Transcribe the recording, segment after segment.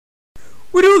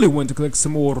We really want to collect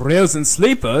some more rails and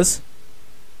sleepers.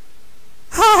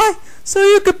 Hi, so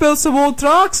you could build some more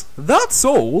trucks? That's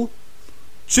all.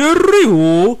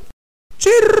 Cheerio!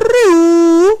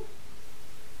 Cheerio!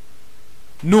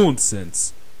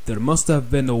 Nonsense. There must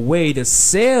have been a way to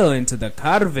sail into the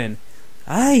cavern.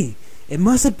 Aye, it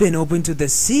must have been open to the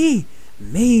sea.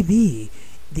 Maybe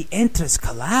the entrance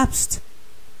collapsed.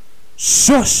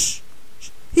 Shush!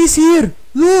 He's here!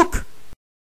 Look!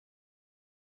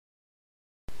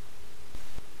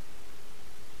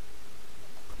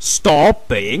 Stop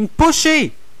being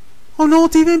pushy! I'm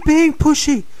not even being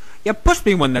pushy. You pushed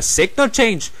me when the signal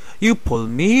changed. You pull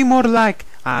me more like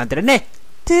Andrene.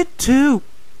 Did too.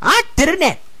 I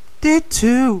didn't. Did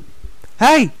too.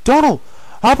 Hey, Donald,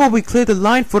 how about we clear the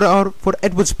line for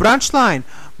Edward's branch line?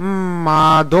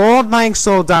 I don't think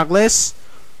so, Douglas.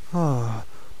 Oh,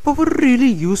 but would it really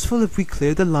useful if we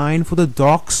clear the line for the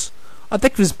docks? I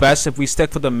think it's best if we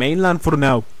stick to the mainland for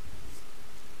now.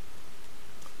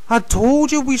 I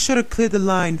told you we should have cleared the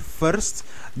line first.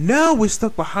 Now we're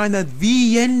stuck behind that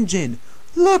V engine.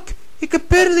 Look, you can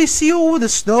barely see over the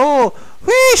snow.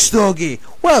 Wheesh, doggy.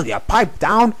 Well, you pipe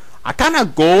down. I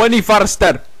cannot go any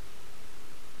faster.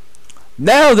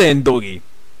 Now then, doggy.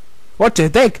 What do you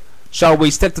think? Shall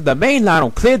we stick to the mainland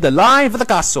or clear the line for the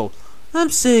castle?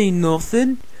 I'm saying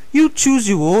nothing. You choose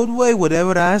your own way,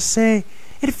 whatever I say.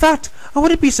 In fact, I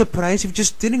wouldn't be surprised if you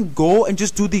just didn't go and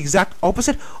just do the exact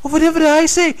opposite of whatever I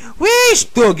say.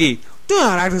 Wheesh, doggy. Do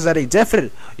not act as any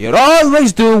different. You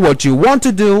always do what you want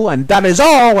to do, and that is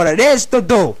all what it is to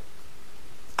do.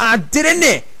 I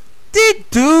didn't. Did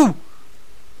do.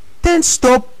 Then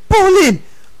stop bullying.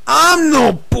 I'm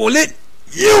not bullying.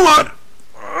 You are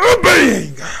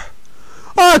obeying.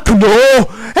 I can no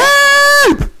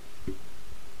help.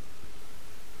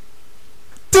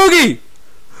 Dougie!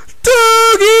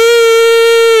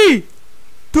 Dougie!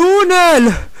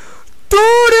 Donal!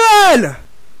 Donal!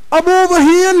 I'm over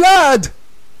here, lad!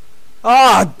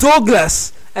 Ah,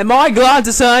 Douglas! Am I glad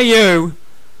to see you?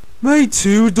 Me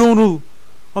too, Donal.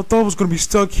 I thought I was going to be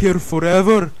stuck here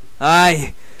forever.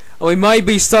 Aye, we might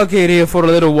be stuck here for a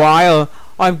little while.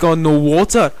 I've got no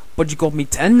water, but you got me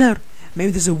tinder.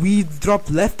 Maybe there's a wee drop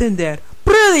left in there.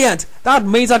 Brilliant! That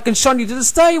means I can shun you to the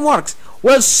steamworks.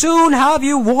 We'll soon have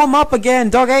you warm up again,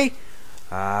 doggy.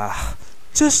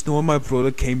 Just knowing my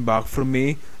brother came back from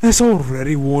me has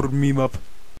already warmed me up.